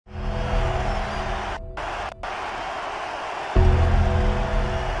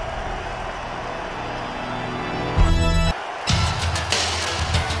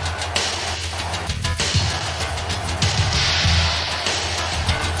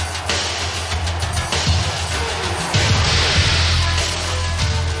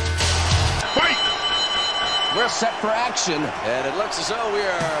We're set for action. And it looks as though we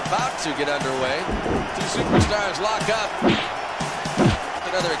are about to get underway. Two superstars lock up.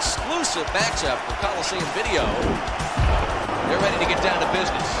 Another exclusive matchup for Coliseum Video. They're ready to get down to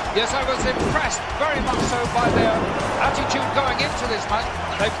business. Yes, I was impressed very much so by their attitude going into this match.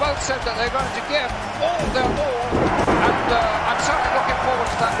 They both said that they're going to give all their all, and I'm certainly looking forward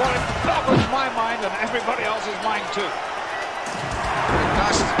to that. Well, it boggles my mind and everybody else's mind too.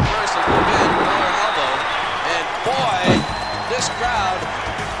 Cautious at first, they move in, collar elbow, and boy, this crowd,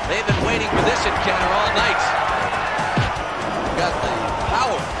 they've been waiting for this encounter all night. Got the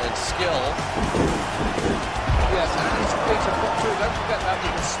power and skill. Yes, and his feet are put through. Don't forget that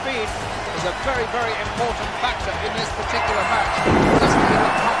because speed is a very, very important factor in this particular match. Doesn't he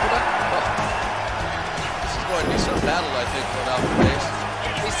look confident? Oh. This is going to be some battle, I think, going off the base.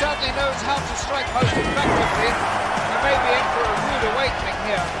 He certainly knows how to strike most effectively. He may be in for a rude awakening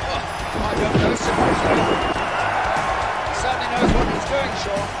here. Oh. I don't know, seriously. He certainly knows what he's doing,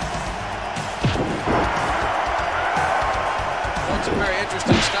 Sean. Well, two very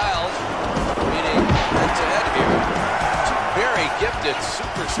interesting styles, meaning head-to-head here. Two very gifted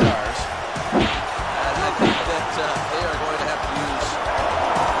superstars. And I think that they are going to have to use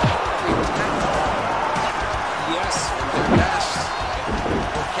Yes. in their vast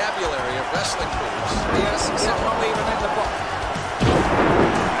vocabulary of wrestling moves. Yes, some not even in the book.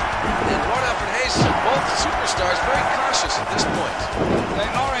 And Warnoff and Hayes, both superstars, very cautious at this point. They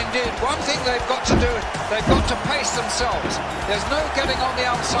are indeed. One thing they've got to do, they've got to pace themselves. There's no getting on the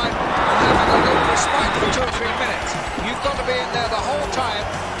outside and having a little respite for 2 or 3 minutes. You've got to be in there the whole time.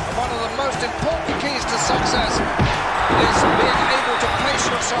 And one of the most important keys to success is being able to pace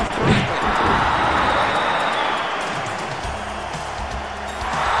yourself correctly.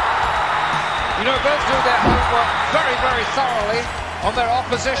 You know, both do their homework very, very thoroughly on their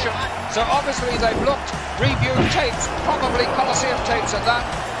opposition. So obviously they've looked, reviewed tapes, probably Coliseum tapes at that,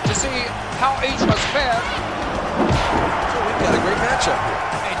 to see how each has fared. So we've got a great matchup here.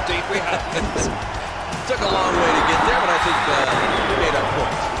 Indeed we have. Took a long way to get there, but I think we made our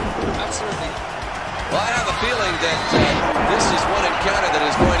point. Absolutely. Well, I have a feeling that this is one encounter that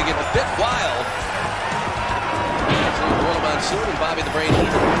is going to get a bit wild. Gorilla Monsoon and Bobby the Brain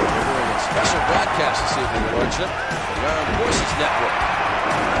Eater are doing a special broadcast this evening, Your Lordship, on the Armed Forces Network.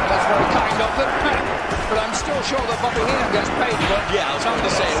 That's very kind of them. But I'm still sure that Bobby Heenan gets paid for it. Yeah, I was going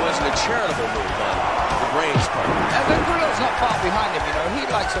to say it wasn't a charitable move on the Brain's part. And the Gorilla's not far behind him, you know. He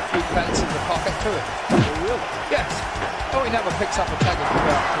likes a few pence in the pocket too. Oh, really? Yes. Oh, he never picks up a tag of the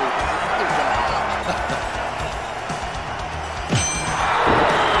belt too.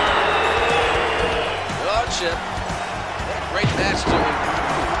 Your Lordship, what a great match to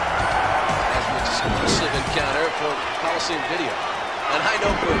as an exclusive encounter for Coliseum Video. And I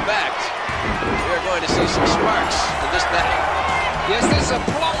know for a fact we are going to see some sparks in this battle. Yes, this is a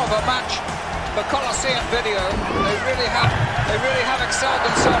plum of a match for Coliseum Video. They really have excelled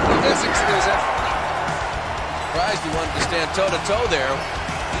themselves with this exclusive. Surprised he wanted to stand toe-to-toe there.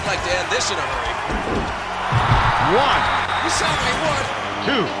 He'd like to end this in a hurry. 1, He certainly would.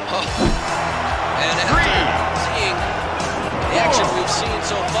 2, Oh. And after seeing the action we've seen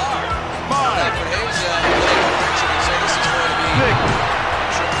so far, 5, Alfred Hayes and say this is going to be a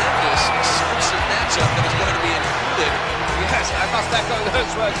tremendous exclusive matchup that is going to be included. Yes, I must echo those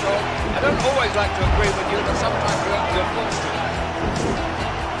words, Sean. I don't always like to agree with you, but sometimes you're forced to.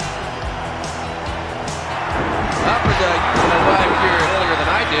 Alfred, you arrived here earlier than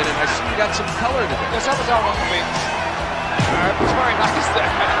I did, and I see you got some color today. Yes, I was out on the beach. It was very nice there.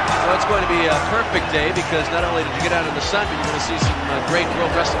 So it's going to be a perfect day because not only did you get out in the sun, but you're going to see some great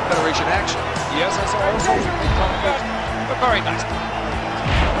World Wrestling Federation action. Yes, I saw all sorts of things on the beach, but very nice.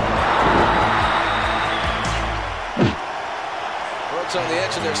 Folks on the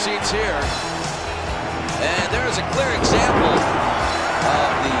edge of their seats here. And there is a clear example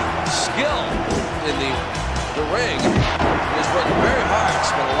of the skill in the ring. He has worked very hard,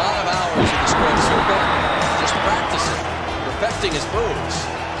 spent a lot of hours in the squared circle, just practicing, perfecting his moves.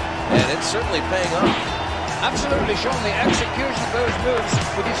 And it's certainly paying off. Absolutely, Sean. The execution of those moves,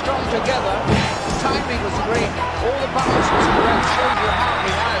 with you strung together, the timing was great, all the balance was correct, shows you how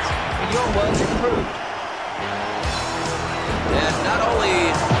he has, in your words, improved. And not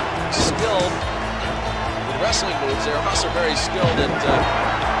only skilled with wrestling moves, they're also very skilled at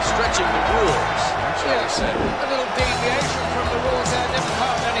stretching the rules. Yes, a little deviation from the rules there didn't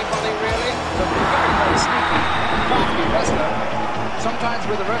hurt anybody really. But very, very sneaky, crafty wrestler. Sometimes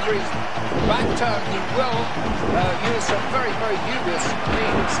with the referee's back turn, he will use some very, very dubious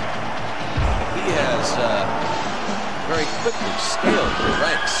means. He has very quickly scaled the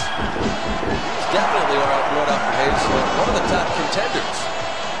ranks. He's definitely one up for Hayes, one of the top contenders.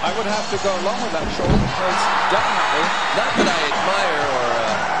 I would have to go along with that, Sean, because definitely. Not that I admire or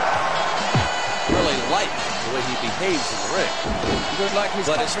really like the way he behaves in the ring. You don't like his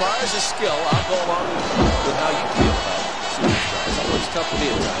But as far as his skill, I'll go along with how you feel about superstars. I know it's tough to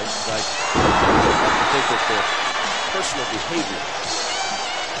me at times, because I think that their personal behavior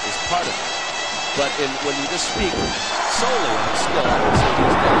is part of it. But when you just speak solely on skill, I would say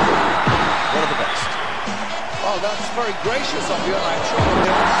he's definitely one of the best. Well, that's very gracious of you, and I'm sure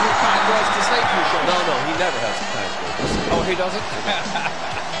there are a few kind words to say to you, Sean. No, he never has a kind word to say. Oh, he doesn't?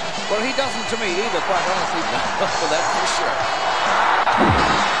 Well, he doesn't to me either, quite honestly. Well, that's for sure.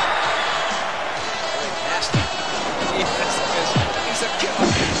 Very nasty. Yes, he's a killer.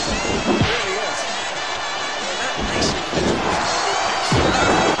 He really is. They're not nice individuals.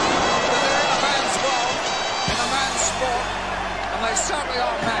 They're in a man's world, in a man's sport, and they certainly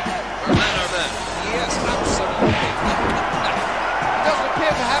are men. Or men are men. Yes, absolutely. He doesn't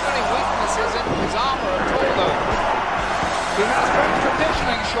appear to have any weaknesses in his armor at all, though. He has great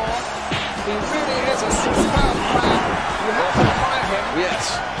conditioning, Sean. He really is a superb man. You have to admire him.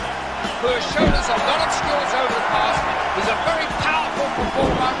 Yes. Who has shown us a lot of skills over the past. He's a very powerful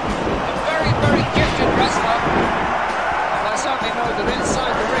performer, a very, very gifted wrestler. And I certainly know that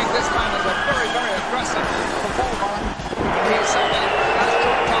inside the ring, this man is a very, very aggressive performer. And he certainly has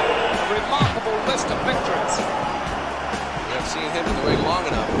chalked up a remarkable list of victories. We have seen him in the ring long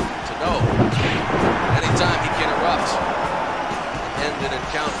enough to know anytime he can erupt and end an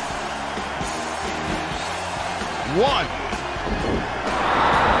encounter. One.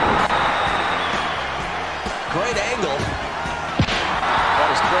 Great angle.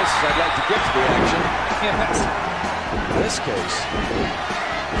 About as close as I'd like to get to the action. Yes. In this case.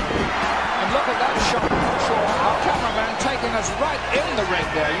 And look at that shot, Sean. Our cameraman taking us right in the ring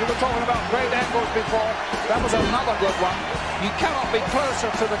there. You were talking about great angles before. That was another good one. You cannot be closer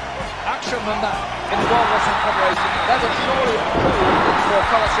to the action than that in the World Wrestling Federation. That is surely a coup for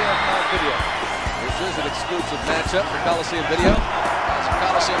Coliseum Video. This is an exclusive matchup for Coliseum Video. As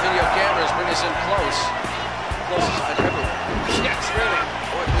Coliseum Video cameras bring us in close. Closest I've ever. Yes, really.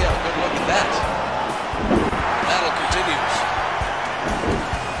 Boy, we have a good look at that. Battle continues.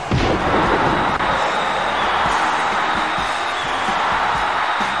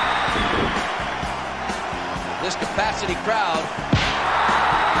 This capacity crowd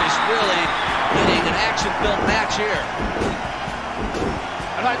is really getting an action-filled match here.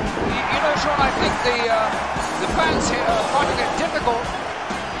 And you know, Sean, I think the fans here are finding it difficult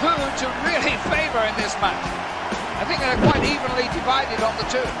who to really favour in this match. I think they're quite evenly divided on the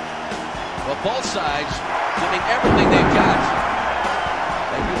two. Well, both sides giving everything they've got.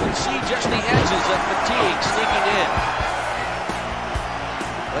 And you can see just the edges of fatigue sneaking in.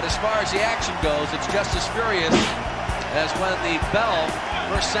 But as far as the action goes, it's just as furious as when the bell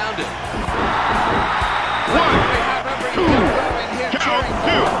first sounded. We have every going here cheering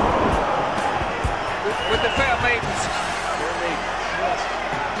for with the fair maidens. Fair maidens, yes.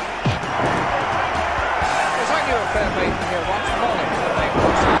 Yes, I knew a fair maiden here once. Molly, her name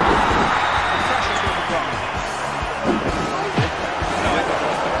was. A precious little bride. No, I don't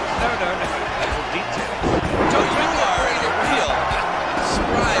know. No. That's a detail. So you are a real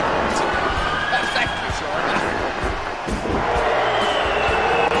scribe tonight. Thank you, Sean.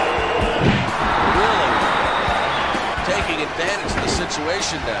 Really taking advantage of the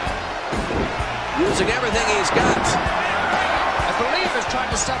situation now. Using everything he's got. I believe he's trying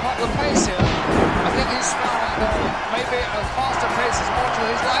to step up the pace here. I think he's found maybe a faster pace is more to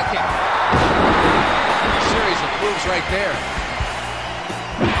his liking. A series of moves right there.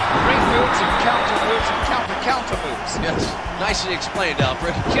 Ring moves and counter moves and counter moves. Yes, nicely explained,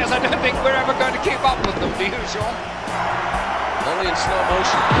 Alfred. Yes, I don't think we're ever going to keep up with them, do you, Sean? Only in slow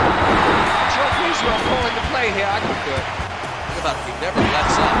motion. Sure, please, you're calling the play here. I could do it. Think about it, he never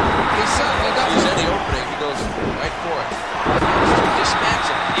lets up. He certainly doesn't. He's in the opening, he goes right for it. Just to dismatch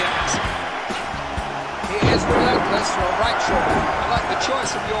him. Yes. He is relentless, you're right, Sean. I like the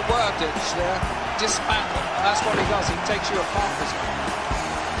choice of your wordage there. Dismantle. And that's what he does. He takes you apart this way.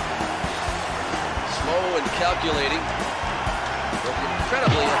 Slow and calculating, but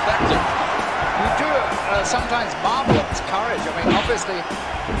incredibly effective. You do sometimes marvel at his courage. I mean, obviously,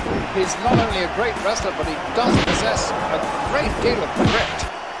 he's not only a great wrestler, but he does possess a great deal of grit.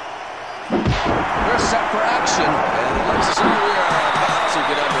 We're set for action, and it looks as though we are about to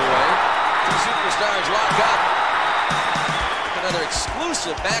get underway. Two superstars lock up. Another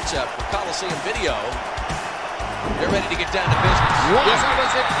exclusive matchup for Coliseum Video. They're ready to get down to business. Yes, I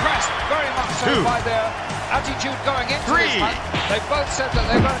was impressed very much so by their attitude going into this match. They both said that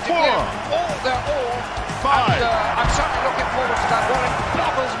they're going to give all their all. And I'm certainly looking forward to that. Well, it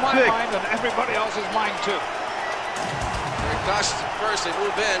boggles my mind and everybody else's mind too. They're cautious at first. They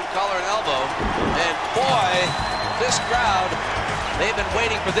move in, collar and elbow. And boy, this crowd, they've been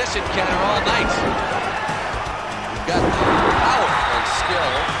waiting for this encounter all night. You've got the power and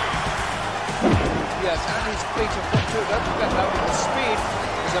skill. Yes, and his fleet of foot too. Don't forget that the speed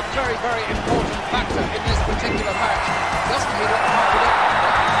is a very, very important factor in this particular match. Doesn't he look confident?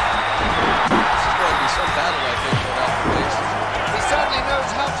 This is going to be some battle, I think, for that place. He certainly knows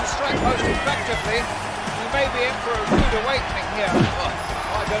how to strike most effectively. He may be in for a rude awakening here. Oh,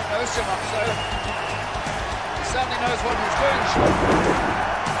 I don't know so much so. He certainly knows what he's doing.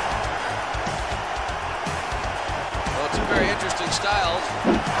 Well, two very interesting styles,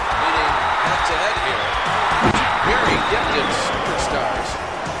 meeting head-to-head here. Two very gifted superstars.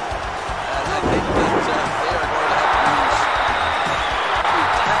 And I think that they are going to have to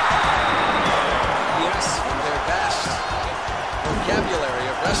use their vast vocabulary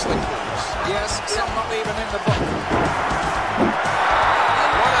of wrestling moves. Yes, some not even in the book.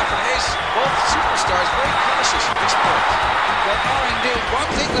 And one after Ace, both superstars very cautious at this point. They are indeed. One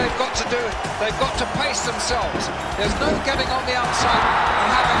thing they've got to do, they've got to pace themselves. There's no getting on the outside and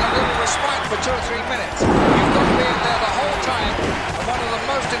having a little respite for 2 or 3 minutes. You've got to be in there the whole time. And one of the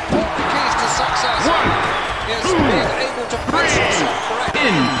most important keys to success is being able to pace yourself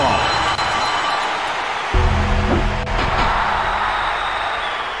correctly.